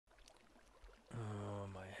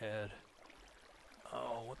head.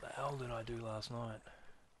 Oh, what the hell did I do last night?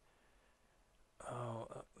 Oh,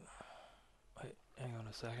 wait, hang on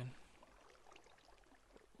a second.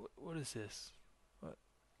 What is this? What?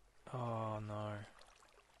 Oh no.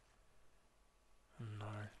 No.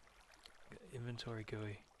 Inventory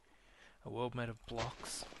GUI. A world made of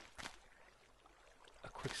blocks. A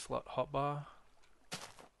quick slot hotbar.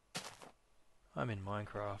 I'm in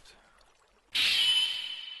Minecraft.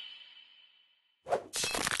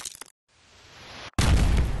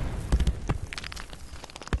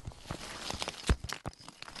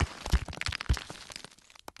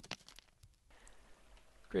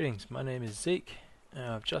 Greetings, my name is Zeke.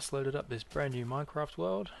 I've just loaded up this brand new Minecraft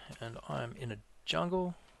world and I'm in a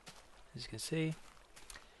jungle, as you can see.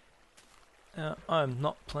 I'm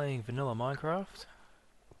not playing vanilla Minecraft.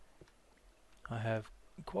 I have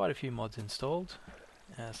quite a few mods installed.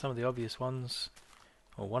 Some of the obvious ones,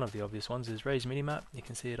 or one of the obvious ones, is Raise Minimap. You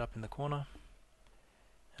can see it up in the corner.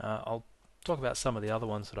 I'll talk about some of the other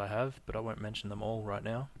ones that I have, but I won't mention them all right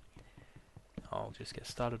now. I'll just get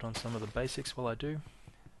started on some of the basics while I do.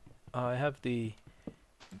 I have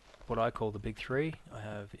what I call the big three. I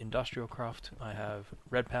have Industrial Craft, I have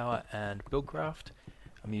Red Power and BuildCraft.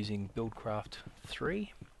 I'm using BuildCraft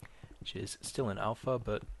 3, which is still in alpha,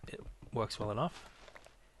 but it works well enough.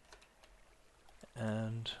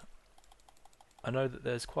 And I know that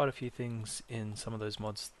there's quite a few things in some of those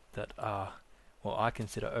mods that are, well, I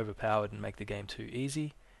consider overpowered and make the game too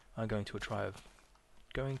easy. I'm going to try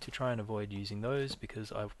and avoid using those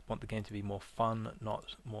because I want the game to be more fun,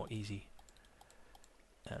 not more easy.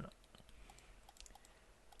 And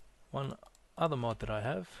one other mod that I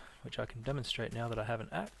have, which I can demonstrate now that I have an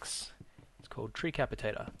axe, it's called Tree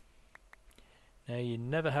Capitator. Now you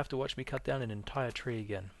never have to watch me cut down an entire tree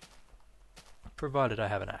again, provided I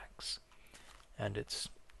have an axe, and it's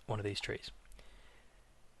one of these trees.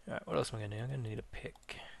 Alright, what else am I going to need? I'm going to need a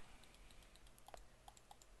pick.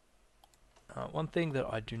 One thing that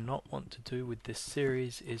I do not want to do with this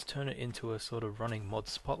series is turn it into a sort of running mod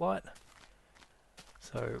spotlight.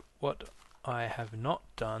 So what I have not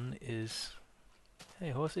done is, hey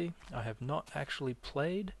horsey, I have not actually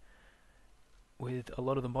played with a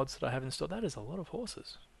lot of the mods that I have installed. That is a lot of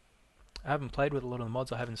horses. I haven't played with a lot of the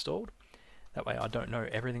mods I have installed. That way I don't know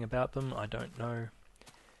everything about them, I don't know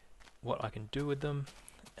what I can do with them,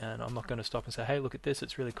 and I'm not going to stop and say, hey, look at this,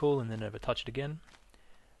 it's really cool, and then never touch it again.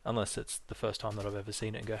 Unless it's the first time that I've ever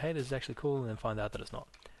seen it and go, hey, this is actually cool, and then find out that it's not.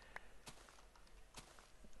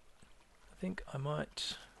 I think I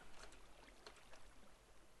might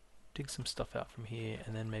dig some stuff out from here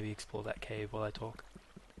and then maybe explore that cave while I talk.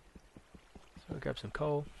 So I'll grab some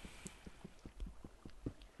coal.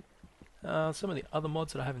 Some of the other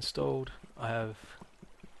mods that I have installed, I have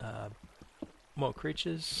more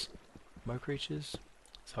creatures,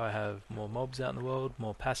 so I have more mobs out in the world,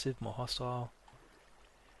 more passive, more hostile.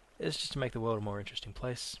 It's just to make the world a more interesting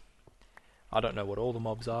place. I don't know what all the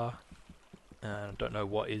mobs are, and I don't know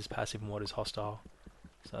what is passive and what is hostile,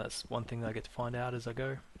 so that's one thing that I get to find out as I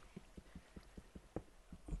go.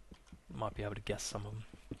 Might be able to guess some of them.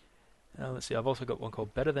 Let's see, I've also got one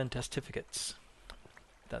called Better Than Testificates.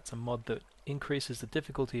 That's a mod that increases the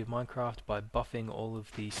difficulty of Minecraft by buffing all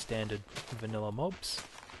of the standard vanilla mobs.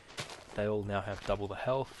 They all now have double the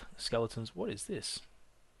health. Skeletons, what is this?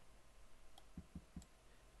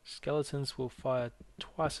 Skeletons will fire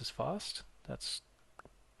twice as fast. That's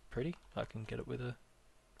pretty. I can get it with a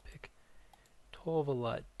pick.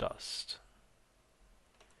 Torvalite dust.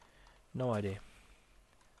 No idea.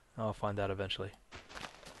 I'll find out eventually.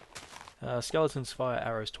 Skeletons fire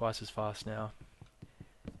arrows twice as fast now.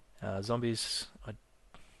 Zombies...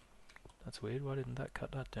 That's weird. Why didn't that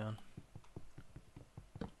cut that down?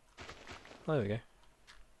 Oh, there we go.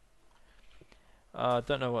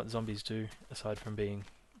 Don't know what zombies do aside from being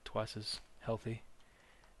twice as healthy.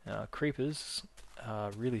 Creepers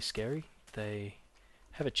are really scary. They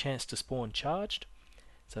have a chance to spawn charged,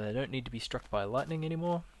 so they don't need to be struck by lightning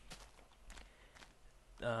anymore.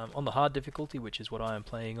 On the hard difficulty, which is what I am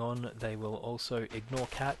playing on, they will also ignore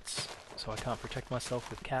cats, so I can't protect myself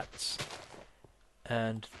with cats.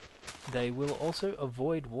 And they will also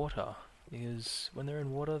avoid water, because when they're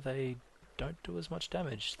in water they don't do as much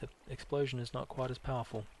damage. The explosion is not quite as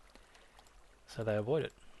powerful, so they avoid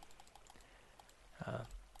it.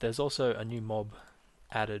 There's also a new mob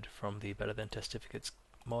added from the Better Than Testificates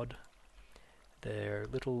mod. They're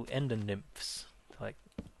little ender nymphs, like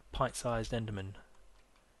pint-sized endermen.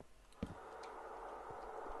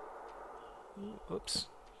 Oops,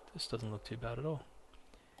 this doesn't look too bad at all.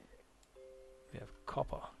 We have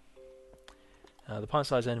copper. The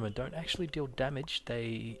pint-sized endermen don't actually deal damage,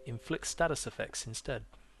 they inflict status effects instead.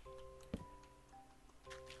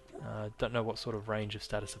 Don't know what sort of range of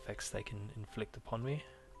status effects they can inflict upon me.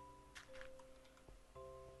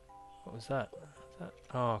 What was that?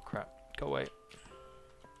 Oh crap, go away.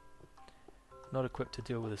 Not equipped to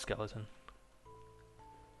deal with a skeleton.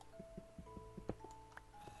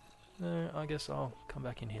 No, I guess I'll come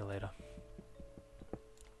back in here later.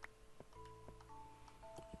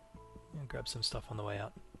 And grab some stuff on the way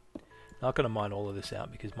out. Not going to mine all of this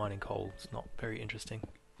out because mining coal is not very interesting.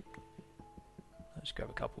 I'll just grab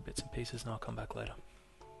a couple bits and pieces and I'll come back later.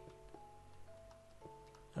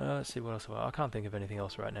 Let's see what else I can't think of anything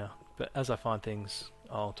else right now, but as I find things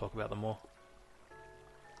I'll talk about them more.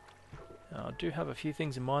 I do have a few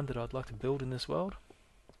things in mind that I'd like to build in this world.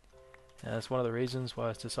 And that's one of the reasons why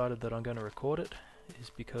I've decided that I'm going to record it, is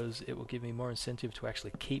because it will give me more incentive to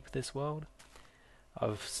actually keep this world.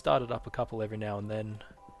 I've started up a couple every now and then.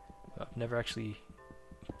 I've never actually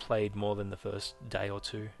played more than the first day or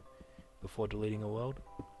two before deleting a world.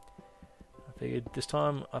 I figured this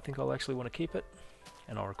time I think I'll actually want to keep it,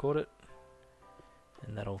 and I'll record it,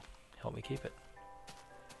 and that'll help me keep it.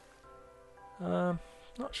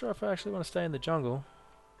 Not sure if I actually want to stay in the jungle.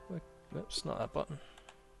 Oops, not that button.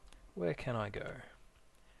 Where can I go?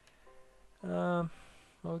 Well,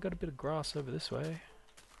 we've got a bit of grass over this way.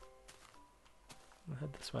 We'll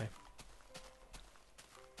head this way.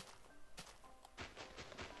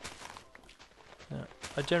 Now,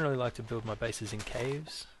 I generally like to build my bases in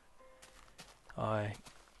caves. I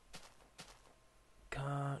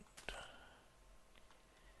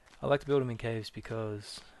like to build them in caves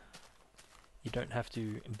because you don't have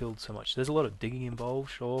to build so much. There's a lot of digging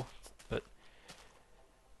involved, sure, but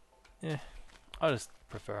yeah, I just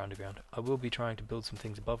prefer underground. I will be trying to build some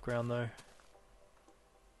things above ground though.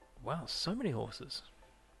 Wow, so many horses.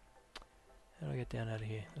 How do I get down out of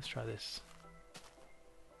here? Let's try this.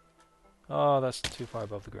 Oh, that's too far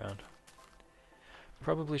above the ground.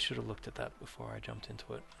 Probably should have looked at that before I jumped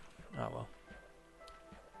into it. Oh well.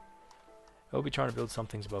 I'll be trying to build some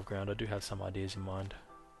things above ground. I do have some ideas in mind.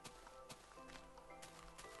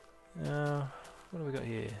 What do we got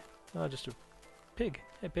here? Oh, just a pig.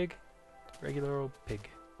 Hey pig. Regular old pig.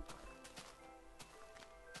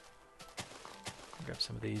 Grab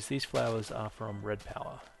some of these. These flowers are from red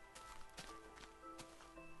power.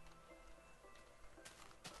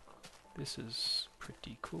 This is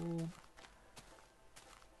pretty cool.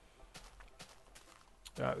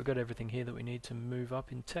 Alright, we've got everything here that we need to move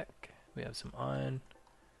up in tech. We have some iron.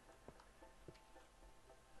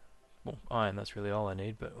 Well, iron, that's really all I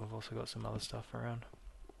need, but we've also got some other stuff around.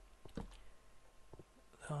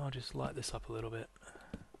 I'll just light this up a little bit.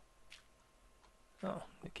 Oh,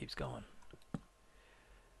 it keeps going.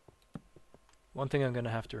 One thing I'm going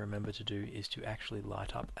to have to remember to do is to actually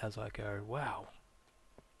light up as I go. Wow.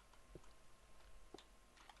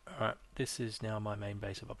 Alright, this is now my main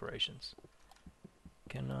base of operations.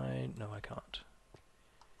 Can I? No, I can't.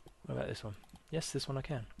 What about this one? Yes, this one I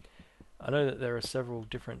can. I know that there are several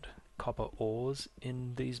different copper ores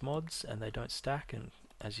in these mods, and they don't stack, and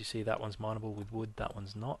as you see, that one's mineable with wood, that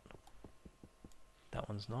one's not. That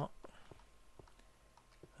one's not.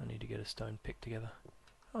 I need to get a stone pick together.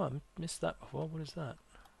 Oh, I missed that before. What is that?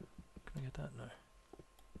 Can I get that? No.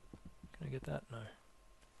 Can I get that? No.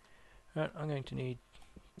 Alright, I'm going to need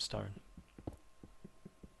stone.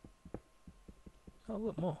 Oh,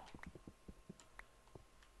 look, more.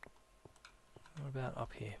 What about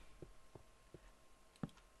up here?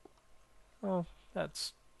 Oh,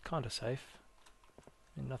 that's kind of safe.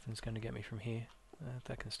 I mean, nothing's going to get me from here.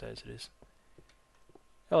 That can stay as it is.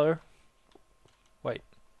 Hello. Wait.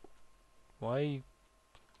 Why are you...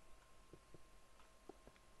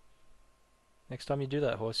 Next time you do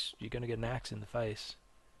that, horse, you're going to get an axe in the face.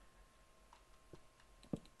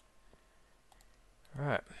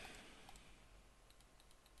 Right.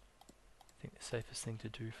 I think the safest thing to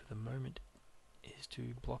do for the moment is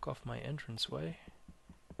to block off my entranceway.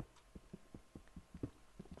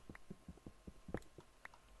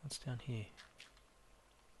 What's down here?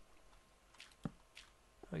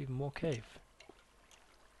 Oh, even more cave.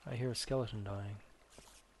 I hear a skeleton dying.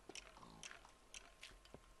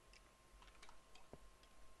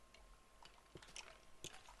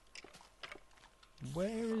 Where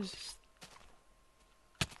is...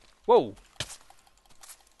 Whoa!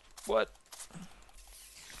 What?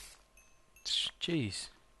 Jeez.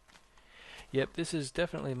 Yep, this is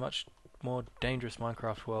definitely a much more dangerous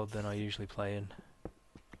Minecraft world than I usually play in.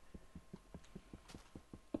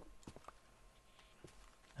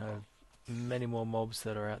 Many more mobs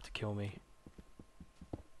that are out to kill me.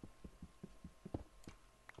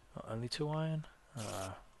 Oh, only 2 iron?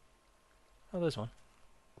 Oh, there's one.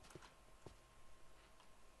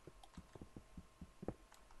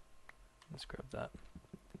 Let's grab that.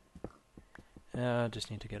 I just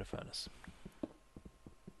need to get a furnace.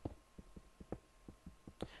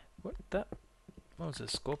 What was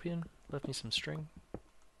this? Scorpion? Left me some string?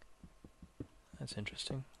 That's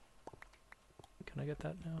interesting. Can I get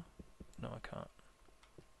that now? No, I can't.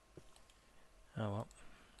 Oh well.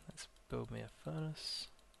 Let's build me a furnace.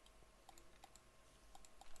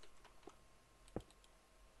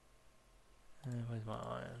 Where's my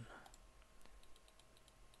iron?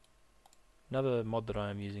 Another mod that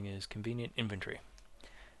I am using is Convenient Inventory.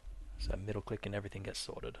 So middle click and everything gets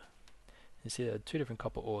sorted. You see there are two different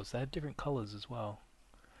copper ores. They have different colours as well.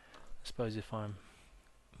 I suppose if I'm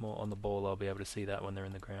more on the ball I'll be able to see that when they're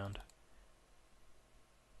in the ground.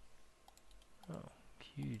 Oh,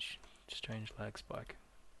 huge strange lag spike.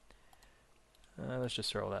 Let's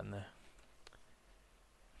just throw all that in there.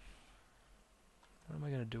 What am I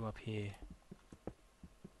going to do up here?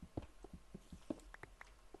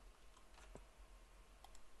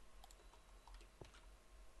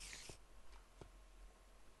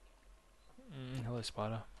 Hello,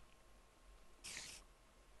 spider. I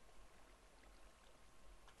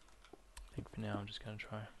think for now I'm just going to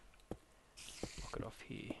try block it off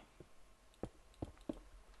here.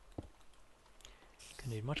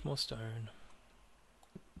 Gonna need much more stone.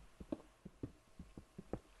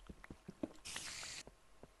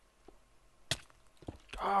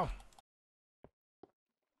 Oh!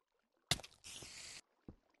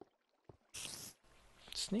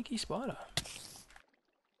 Sneaky spider.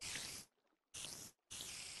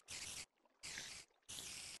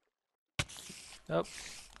 Oh,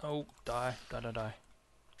 oh, die, die, die, die.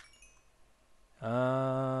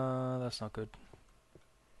 That's not good.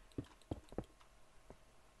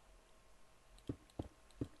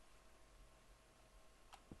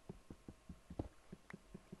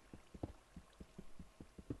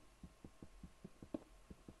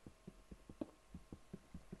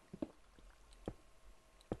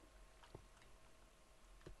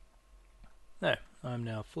 No, I'm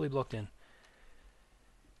now fully blocked in.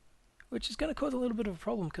 Which is going to cause a little bit of a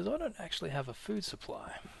problem because I don't actually have a food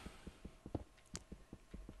supply.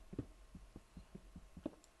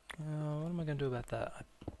 What am I going to do about that? I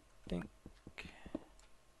think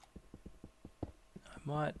I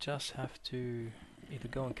might just have to either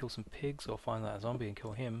go and kill some pigs or find that zombie and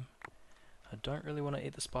kill him. I don't really want to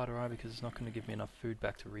eat the spider eye because it's not going to give me enough food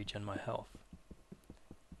back to regen my health.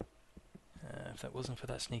 If that wasn't for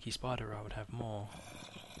that sneaky spider I would have more.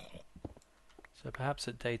 So perhaps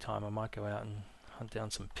at daytime I might go out and hunt down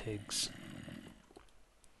some pigs.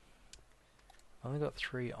 I've only got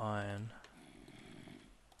 3 iron.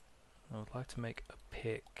 I would like to make a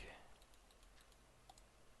pick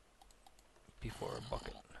before a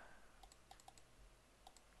bucket.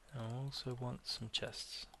 I also want some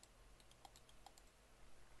chests.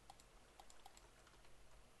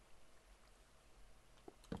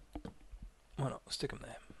 Why not? Stick them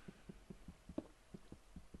there.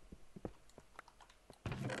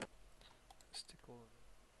 Stick all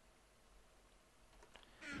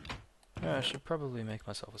of it. I should probably make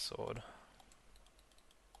myself a sword.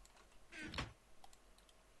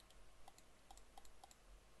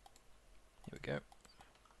 Here we go.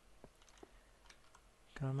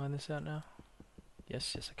 Can I mine this out now?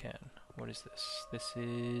 Yes, yes I can. What is this? This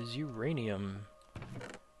is uranium.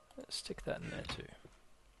 Let's stick that in there too.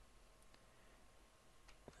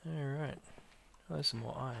 Alright. Oh, there's some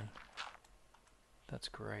more iron. That's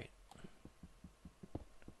great.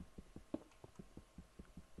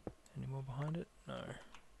 Any more behind it? No.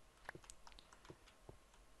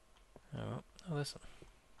 Oh well. Oh, there's some.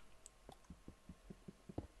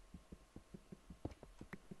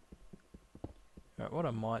 Alright, what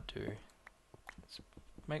I might do is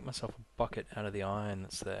make myself a bucket out of the iron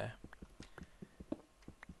that's there.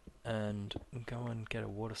 And go and get a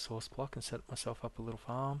water source block and set myself up a little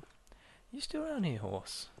farm. You still down here,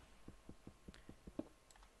 horse?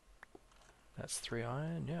 That's 3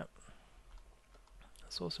 iron, yep. I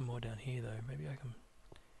saw some more down here though. Maybe I can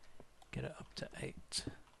get it up to 8.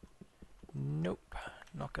 Nope,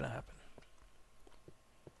 not gonna happen.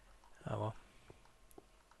 Oh well.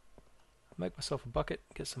 Make myself a bucket,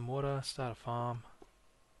 get some water, start a farm,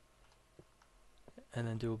 and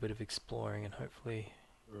then do a bit of exploring and hopefully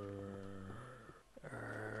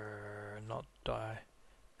not die.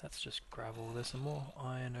 That's just gravel. There's some more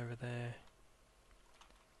iron over there.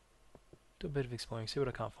 Do a bit of exploring, see what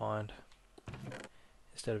I can't find,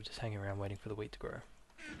 instead of just hanging around waiting for the wheat to grow.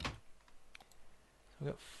 So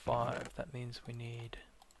we've got 5, that means we need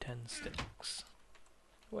 10 sticks.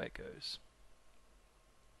 Away it goes.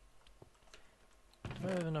 Do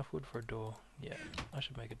I have enough wood for a door? Yeah, I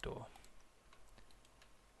should make a door.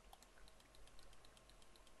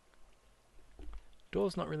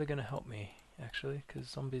 Door's not really going to help me, actually, because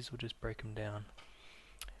zombies will just break them down.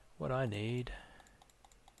 What I need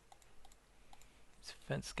is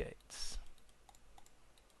fence gates.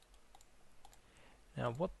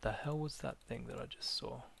 Now, what the hell was that thing that I just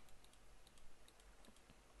saw?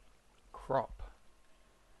 Crop.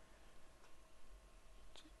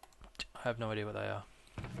 I have no idea what they are.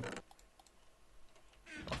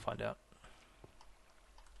 I'll find out.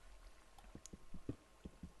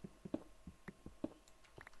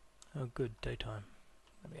 Oh good, daytime.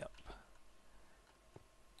 Let me up.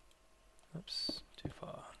 Oops, too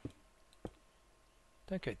far.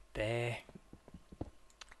 Don't go there.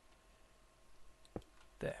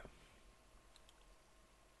 There.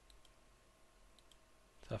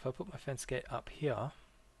 So if I put my fence gate up here,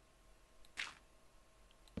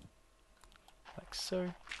 like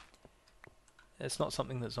so, it's not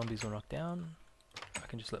something that zombies will knock down. I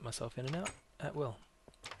can just let myself in and out at will.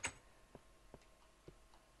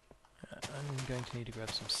 I'm going to need to grab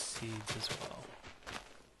some seeds as well.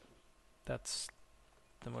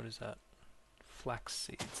 Then what is that? Flax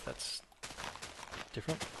seeds, that's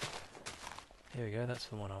different. Here we go, that's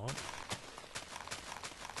the one I want.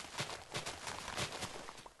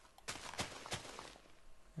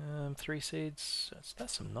 3 seeds,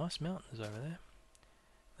 that's some nice mountains over there.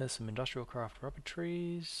 There's some industrial craft rubber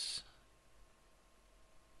trees.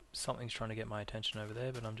 Something's trying to get my attention over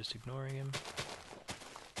there, but I'm just ignoring him.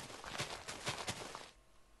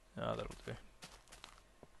 Oh, that'll do.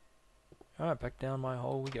 Alright, back down my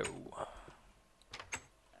hole we go.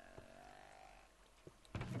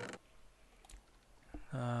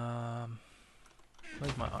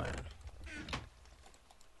 Where's my iron?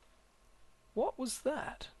 What was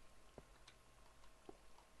that?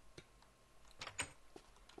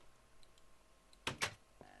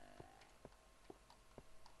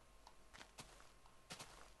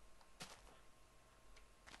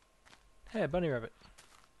 Hey, a bunny rabbit.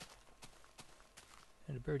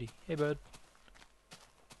 And a birdie. Hey, bud.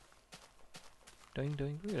 Doing,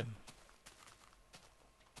 look at him.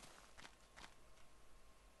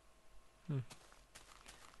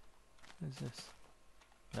 What is this?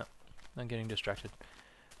 No, I'm getting distracted.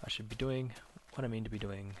 I should be doing what I mean to be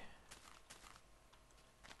doing.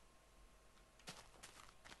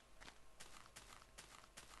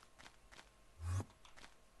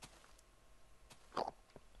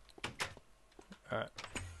 Alright.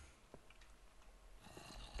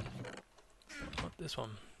 I want this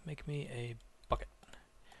one. Make me a bucket.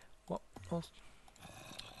 What else?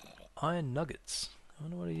 Iron nuggets. I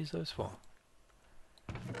wonder what I use those for.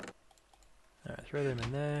 Alright, throw them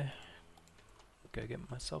in there. Go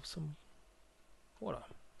get myself some water.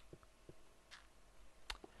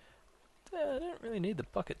 I didn't really need the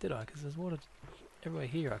bucket, did I? Because there's water everywhere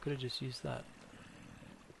here. I could have just used that.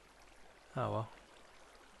 Oh well.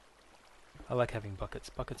 I like having buckets.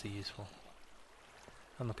 Buckets are useful.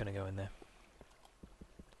 I'm not going to go in there.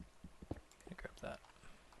 Gonna grab that.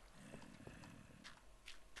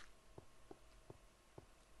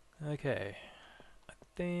 Okay. I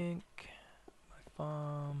think my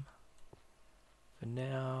farm for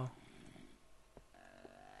now.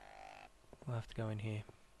 We'll have to go in here.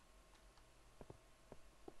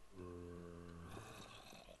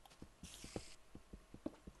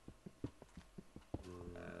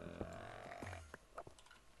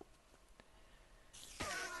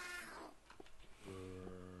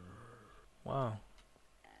 Wow.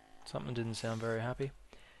 Something didn't sound very happy.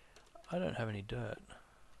 I don't have any dirt.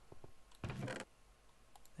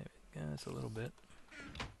 There we go, it's a little bit.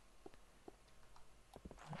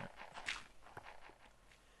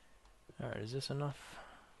 Alright, is this enough?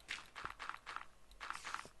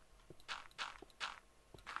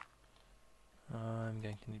 I'm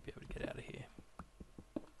going to need to be able to get out of here.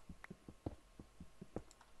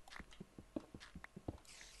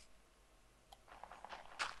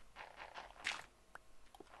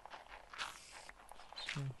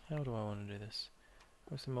 So, how do I want to do this?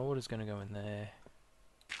 Obviously my water's going to go in there.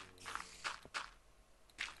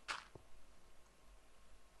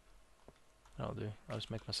 That'll do. I'll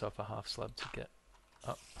just make myself a half slab to get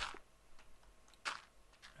up.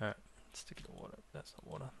 Alright, stick it in water. That's not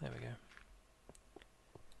water. There we go.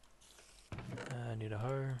 I need a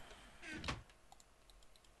hoe.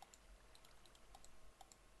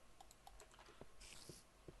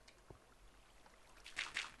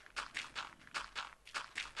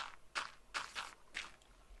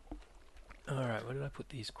 Alright, where did I put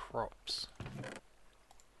these crops?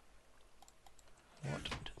 What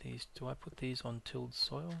do these... do I put these on tilled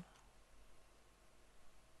soil?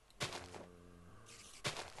 I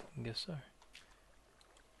guess so.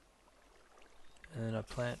 And then I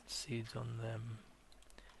plant seeds on them.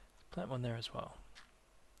 Plant one there as well.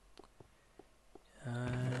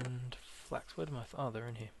 And flax, where do my... oh, they're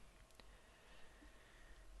in here.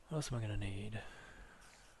 What else am I going to need?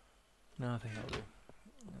 No, I think I'll do.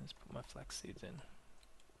 Let's put my flax seeds in.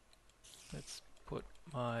 Let's put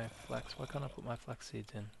my flax... why can't I put my flax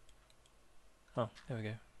seeds in? Oh, there we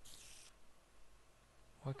go.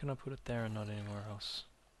 Why can I put it there and not anywhere else?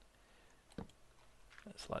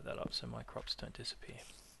 Let's light that up so my crops don't disappear.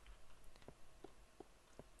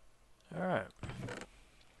 Alright.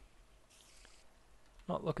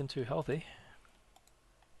 Not looking too healthy.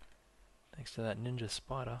 Thanks to that ninja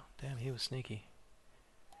spider. Damn, he was sneaky.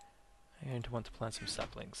 I'm going to want to plant some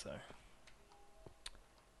saplings though.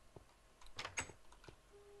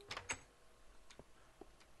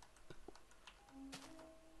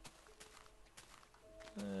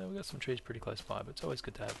 We've got some trees pretty close by, but it's always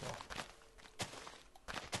good to have more.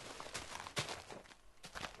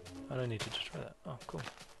 I don't need to destroy that. Oh, cool.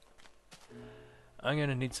 I'm going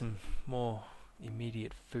to need some more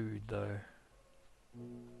immediate food though.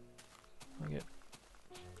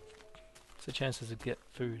 What's the chances to get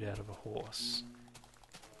food out of a horse?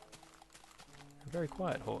 A very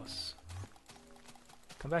quiet horse.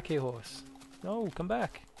 Come back here, horse. No, come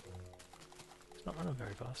back. It's not running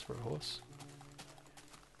very fast for a horse.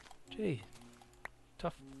 Gee,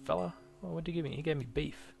 tough fella. Well, what did he give me? He gave me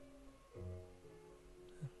beef.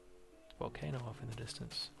 Volcano off in the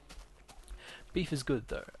distance. Beef is good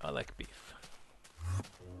though. I like beef.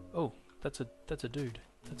 Oh, that's a dude.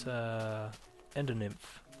 That's a ender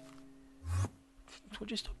nymph. Would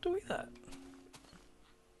you stop doing that?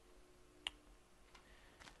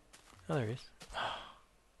 Oh, there he is.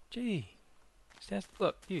 Gee,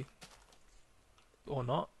 look, you. Or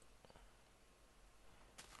not.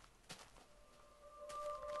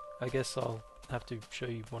 I guess I'll have to show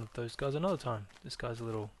you one of those guys another time. This guy's a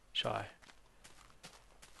little shy.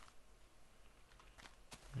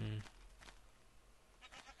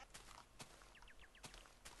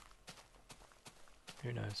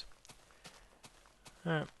 Who knows?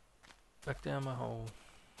 Alright, back down my hole.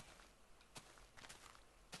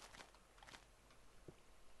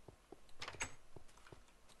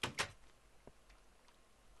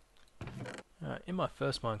 Alright, in my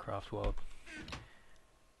first Minecraft world,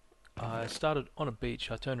 I started on a beach,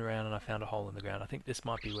 I turned around and I found a hole in the ground. I think this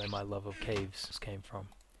might be where my love of caves came from.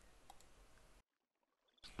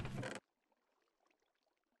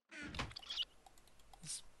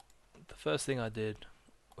 The first thing I did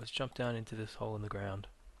was jump down into this hole in the ground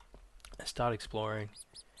and start exploring,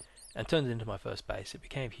 and turned it into my first base. It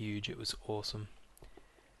became huge, it was awesome.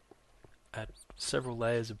 I had several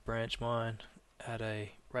layers of branch mine, had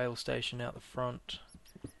a rail station out the front.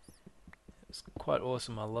 It was quite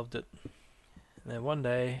awesome, I loved it. And then one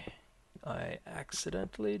day I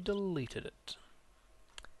accidentally deleted it.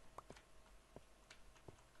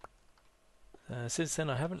 Since then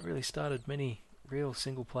I haven't really started many real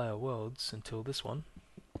single player worlds until this one.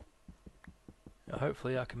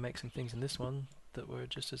 Hopefully I can make some things in this one that were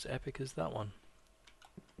just as epic as that one.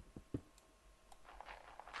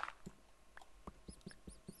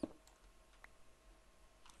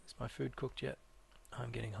 Is my food cooked yet?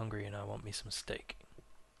 I'm getting hungry and I want me some steak.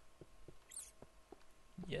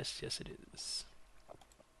 Yes, yes it is.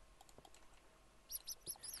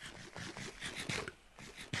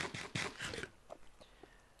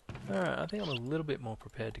 Alright, I think I'm a little bit more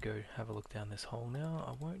prepared to go have a look down this hole now.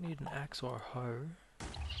 I won't need an axe or a hoe.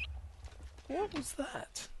 What was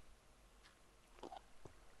that?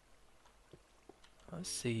 I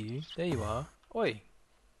see you. There you are. Oi!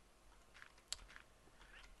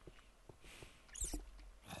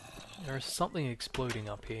 There is something exploding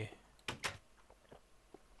up here.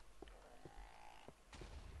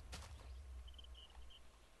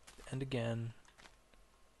 And again.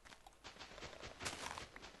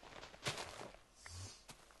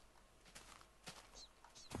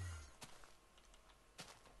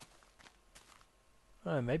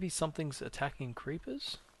 Oh, maybe something's attacking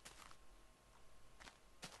creepers?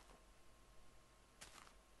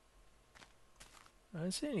 I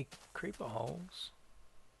don't see any creeper holes.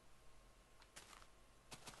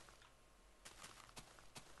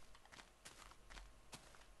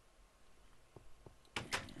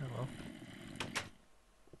 Oh well.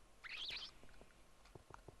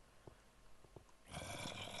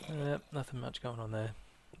 Yep, nothing much going on there.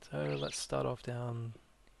 So let's start off down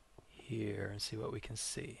here and see what we can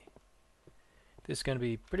see. This is going to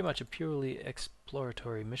be pretty much a purely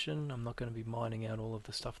exploratory mission. I'm not going to be mining out all of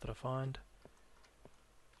the stuff that I find.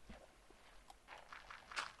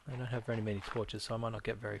 I don't have very many torches, so I might not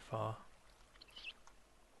get very far.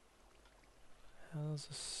 How's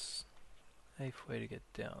this? safe way to get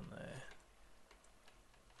down there?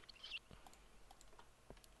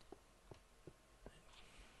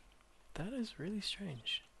 That is really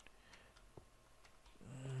strange.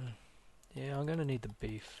 Yeah, I'm gonna need the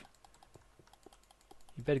beef.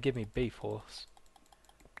 You better give me beef, horse.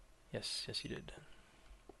 Yes, yes you did.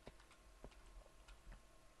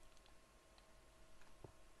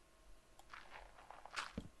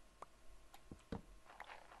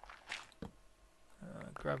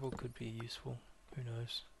 Gravel could be useful. Who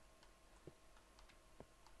knows?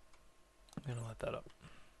 I'm gonna let that up.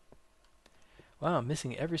 Wow, I'm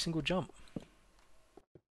missing every single jump.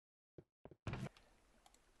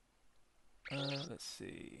 Let's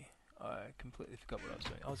see. I completely forgot what I was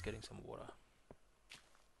doing. I was getting some water.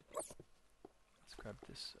 Let's grab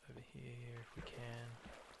this over here if we can.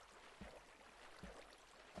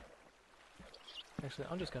 Actually,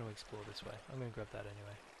 I'm just going to explore this way. I'm going to grab that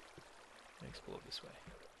anyway. And explore this way.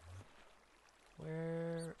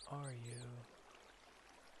 Where are you?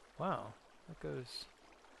 Wow, that goes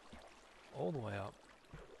all the way up.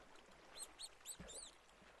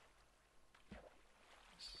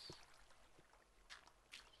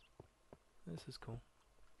 This is cool.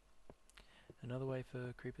 Another way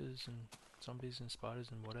for creepers and zombies and spiders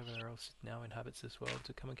and whatever else now inhabits this world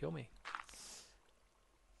to come and kill me.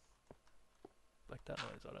 Like that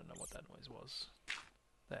noise, I don't know what that noise was.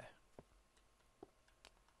 There.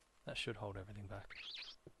 That should hold everything back.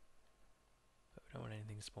 But we don't want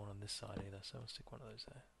anything to spawn on this side either, so I'll stick one of those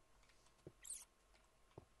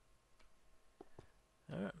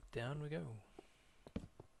there. Alright, down we go.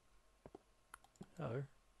 Oh.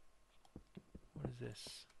 What is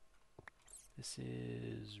this? This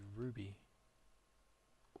is ruby.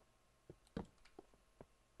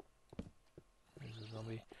 There's a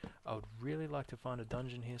zombie. I would really like to find a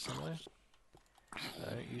dungeon here somewhere. I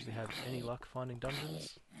don't usually have any luck finding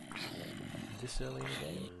dungeons this early in the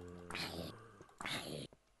game.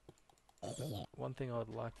 One thing I would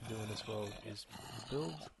like to do in this world is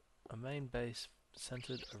build a main base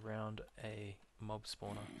centered around a mob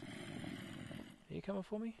spawner. Are you coming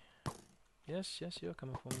for me? Yes, yes, you're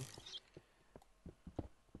coming for me.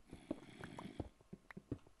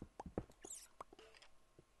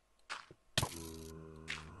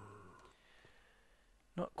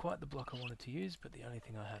 Not quite the block I wanted to use, but the only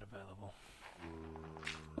thing I had available.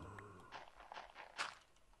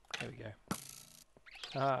 There we go.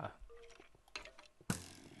 Ah.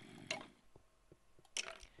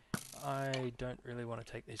 I don't really want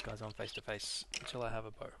to take these guys on face to face until I have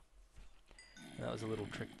a bow. And that was a little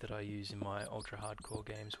trick that I use in my ultra hardcore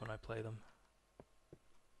games when I play them.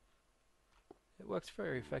 It works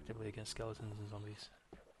very effectively against skeletons and zombies.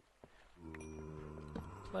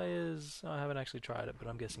 Players, I haven't actually tried it, but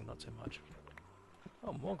I'm guessing not so much.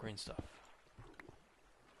 Oh, more green stuff.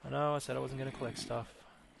 I know I said I wasn't going to collect stuff,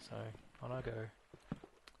 so on I go.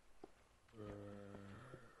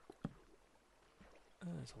 Oh,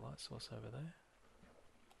 there's a light source over there.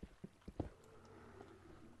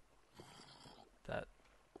 That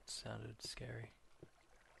sounded scary.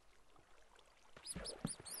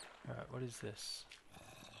 Alright, what is this?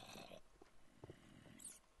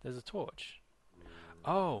 There's a torch.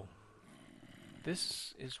 Oh!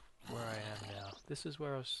 This is where I am now. This is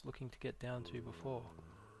where I was looking to get down to before.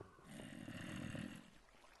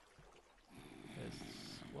 There's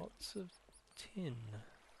lots of tin.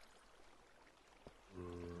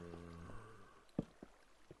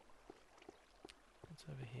 What's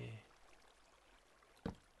over here?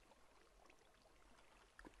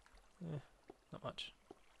 Not much.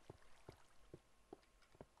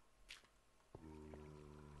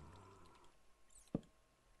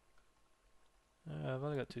 I've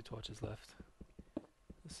only got 2 torches left.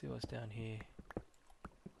 Let's see what's down here.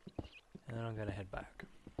 And then I'm going to head back.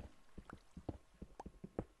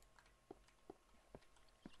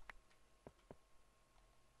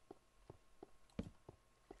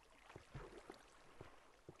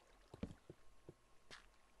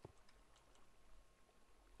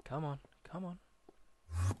 Come on, come on.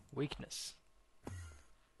 Weakness.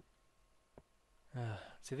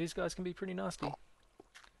 See, these guys can be pretty nasty.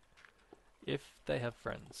 If they have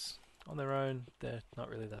friends. On their own, they're not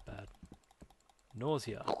really that bad.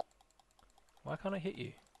 Nausea. Why can't I hit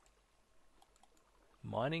you?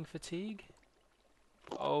 Mining fatigue?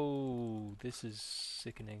 Oh, this is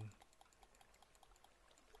sickening.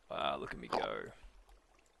 Wow, look at me go.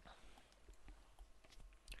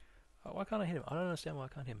 Oh, why can't I hit him? I don't understand why I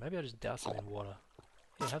can't hit him. Maybe I just douse him in water.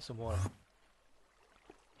 Here, have some water.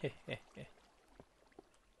 Heh, heh, heh.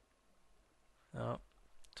 Oh,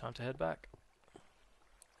 time to head back.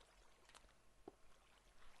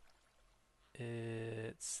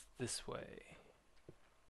 It's this way.